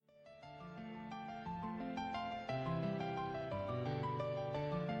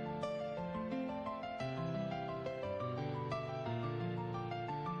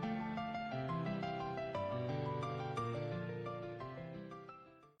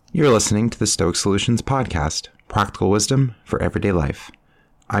You're listening to the Stoic Solutions Podcast, Practical Wisdom for Everyday Life.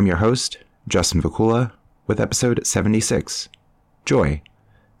 I'm your host, Justin Vakula, with episode 76, Joy.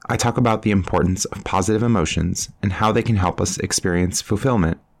 I talk about the importance of positive emotions and how they can help us experience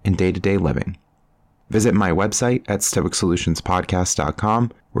fulfillment in day-to-day living. Visit my website at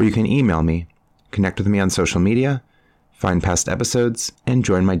stoicsolutionspodcast.com, where you can email me, connect with me on social media, find past episodes, and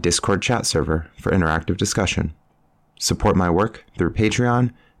join my Discord chat server for interactive discussion. Support my work through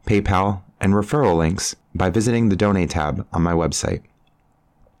Patreon, PayPal, and referral links by visiting the Donate tab on my website.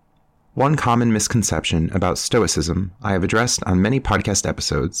 One common misconception about Stoicism I have addressed on many podcast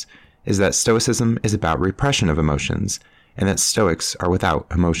episodes is that Stoicism is about repression of emotions and that Stoics are without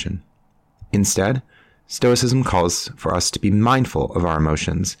emotion. Instead, Stoicism calls for us to be mindful of our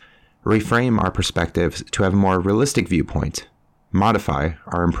emotions, reframe our perspectives to have a more realistic viewpoint, modify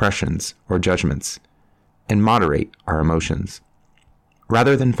our impressions or judgments, and moderate our emotions.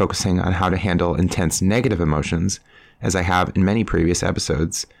 Rather than focusing on how to handle intense negative emotions, as I have in many previous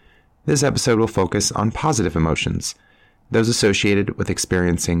episodes, this episode will focus on positive emotions, those associated with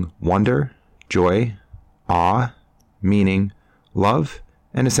experiencing wonder, joy, awe, meaning, love,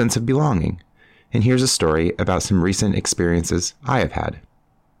 and a sense of belonging. And here's a story about some recent experiences I have had.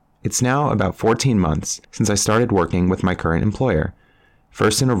 It's now about 14 months since I started working with my current employer,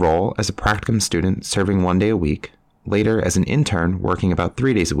 first in a role as a practicum student serving 1 day a week, later as an intern working about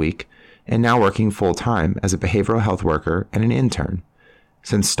 3 days a week, and now working full-time as a behavioral health worker and an intern.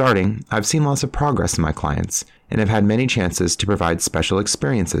 Since starting, I've seen lots of progress in my clients, and have had many chances to provide special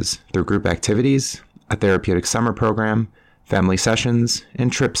experiences through group activities, a therapeutic summer program, family sessions,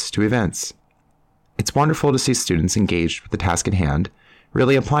 and trips to events. It's wonderful to see students engaged with the task at hand,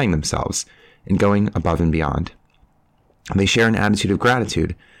 really applying themselves, and going above and beyond. They share an attitude of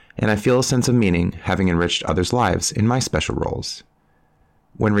gratitude, and I feel a sense of meaning having enriched others' lives in my special roles.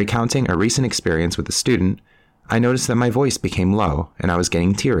 When recounting a recent experience with a student, I noticed that my voice became low and I was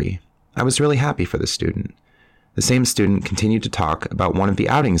getting teary. I was really happy for the student. The same student continued to talk about one of the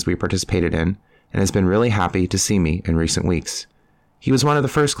outings we participated in and has been really happy to see me in recent weeks. He was one of the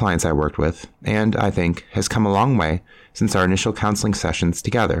first clients I worked with, and I think has come a long way since our initial counseling sessions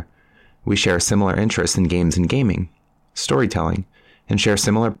together. We share similar interests in games and gaming, storytelling, and share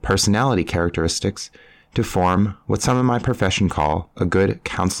similar personality characteristics to form what some in my profession call a good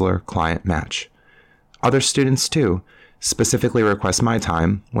counselor-client match. Other students, too, specifically request my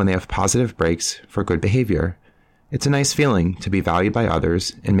time when they have positive breaks for good behavior. It's a nice feeling to be valued by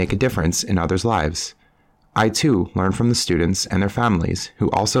others and make a difference in others' lives. I, too, learn from the students and their families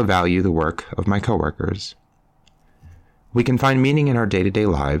who also value the work of my coworkers. We can find meaning in our day-to-day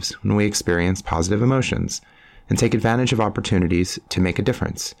lives when we experience positive emotions and take advantage of opportunities to make a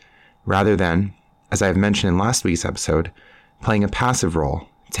difference, rather than, as I have mentioned in last week's episode, playing a passive role,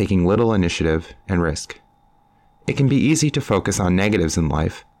 taking little initiative and risk. It can be easy to focus on negatives in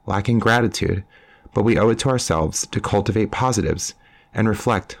life, lacking gratitude, but we owe it to ourselves to cultivate positives and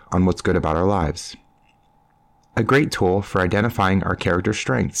reflect on what's good about our lives. A great tool for identifying our character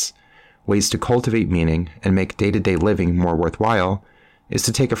strengths, ways to cultivate meaning and make day-to-day living more worthwhile, is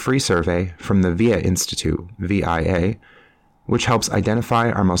to take a free survey from the VIA Institute, VIA, which helps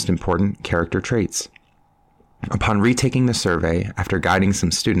identify our most important character traits. Upon retaking the survey after guiding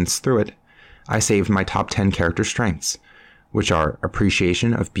some students through it, I saved my top 10 character strengths, which are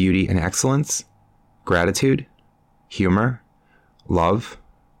appreciation of beauty and excellence, gratitude, humor, love,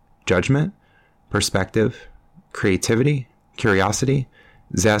 judgment, perspective, creativity, curiosity,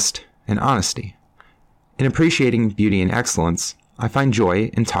 zest, and honesty. In appreciating beauty and excellence, I find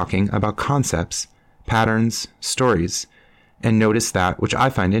joy in talking about concepts, patterns, stories, and notice that which I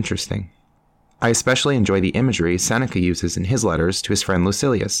find interesting. I especially enjoy the imagery Seneca uses in his letters to his friend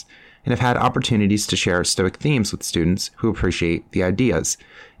Lucilius, and have had opportunities to share Stoic themes with students who appreciate the ideas,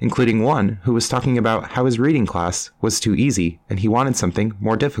 including one who was talking about how his reading class was too easy and he wanted something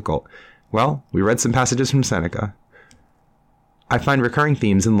more difficult. Well, we read some passages from Seneca. I find recurring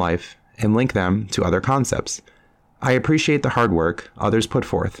themes in life and link them to other concepts. I appreciate the hard work others put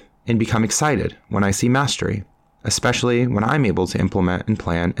forth and become excited when I see mastery, especially when I'm able to implement and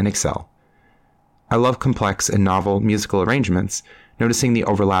plan and excel. I love complex and novel musical arrangements, noticing the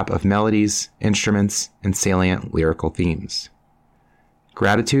overlap of melodies, instruments, and salient lyrical themes.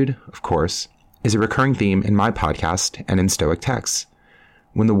 Gratitude, of course, is a recurring theme in my podcast and in Stoic texts.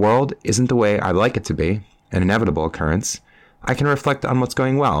 When the world isn't the way I'd like it to be, an inevitable occurrence, I can reflect on what's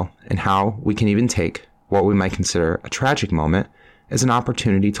going well and how we can even take what we might consider a tragic moment as an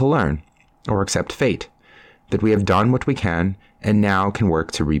opportunity to learn or accept fate, that we have done what we can and now can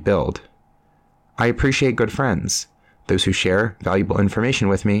work to rebuild. I appreciate good friends, those who share valuable information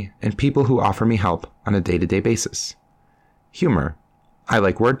with me, and people who offer me help on a day-to-day basis. Humor. I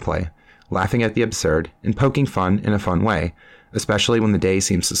like wordplay, laughing at the absurd, and poking fun in a fun way, especially when the day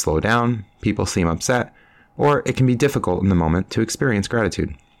seems to slow down, people seem upset, or it can be difficult in the moment to experience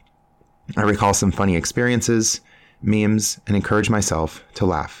gratitude. I recall some funny experiences, memes, and encourage myself to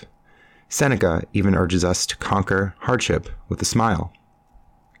laugh. Seneca even urges us to conquer hardship with a smile.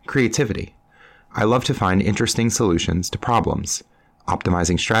 Creativity. I love to find interesting solutions to problems,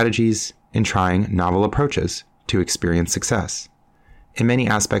 optimizing strategies, and trying novel approaches to experience success. In many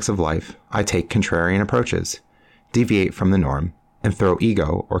aspects of life, I take contrarian approaches, deviate from the norm, and throw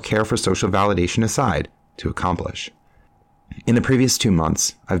ego or care for social validation aside to accomplish. In the previous 2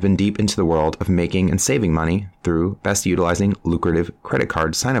 months, I've been deep into the world of making and saving money through best utilizing lucrative credit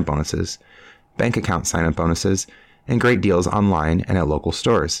card sign-up bonuses, bank account sign-up bonuses, and great deals online and at local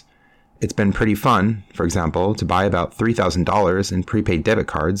stores. It's been pretty fun, for example, to buy about $3,000 in prepaid debit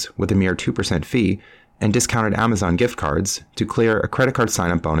cards with a mere 2% fee and discounted Amazon gift cards to clear a credit card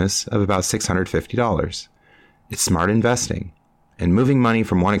sign-up bonus of about $650. It's smart investing. And moving money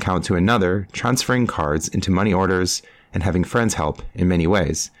from one account to another, transferring cards into money orders, and having friends help in many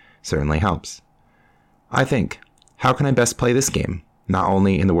ways certainly helps. I think, how can I best play this game, not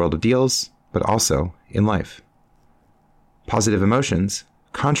only in the world of deals, but also in life? Positive emotions,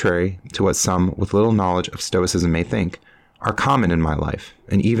 contrary to what some with little knowledge of Stoicism may think, are common in my life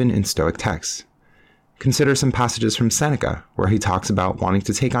and even in Stoic texts. Consider some passages from Seneca where he talks about wanting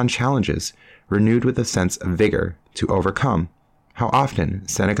to take on challenges, renewed with a sense of vigor to overcome. How often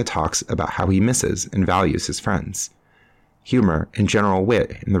Seneca talks about how he misses and values his friends. Humor and general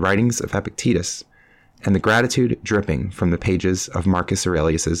wit in the writings of Epictetus, and the gratitude dripping from the pages of Marcus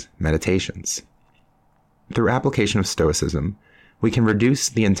Aurelius's Meditations. Through application of Stoicism, we can reduce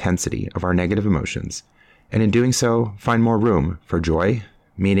the intensity of our negative emotions, and in doing so, find more room for joy,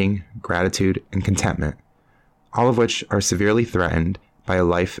 meaning, gratitude, and contentment, all of which are severely threatened by a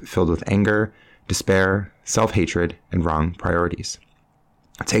life filled with anger, despair, self-hatred, and wrong priorities.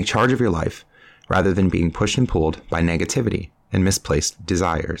 Take charge of your life rather than being pushed and pulled by negativity and misplaced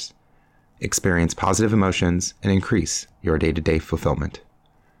desires. Experience positive emotions and increase your day-to-day fulfillment.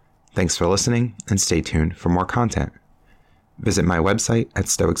 Thanks for listening, and stay tuned for more content. Visit my website at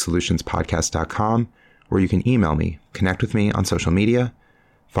stoicsolutionspodcast.com, where you can email me, connect with me on social media,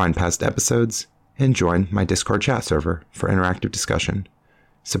 find past episodes, and join my Discord chat server for interactive discussion.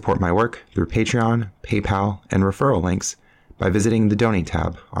 Support my work through Patreon, PayPal, and referral links by visiting the Donate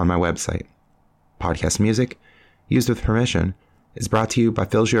tab on my website. Podcast music, used with permission, is brought to you by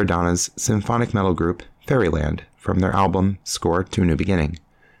Phil Giordano's symphonic metal group Fairyland from their album Score to a New Beginning.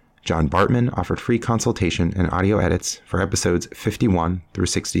 John Bartman offered free consultation and audio edits for episodes 51 through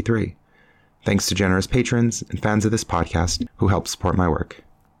 63. Thanks to generous patrons and fans of this podcast who help support my work.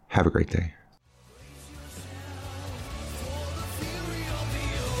 Have a great day.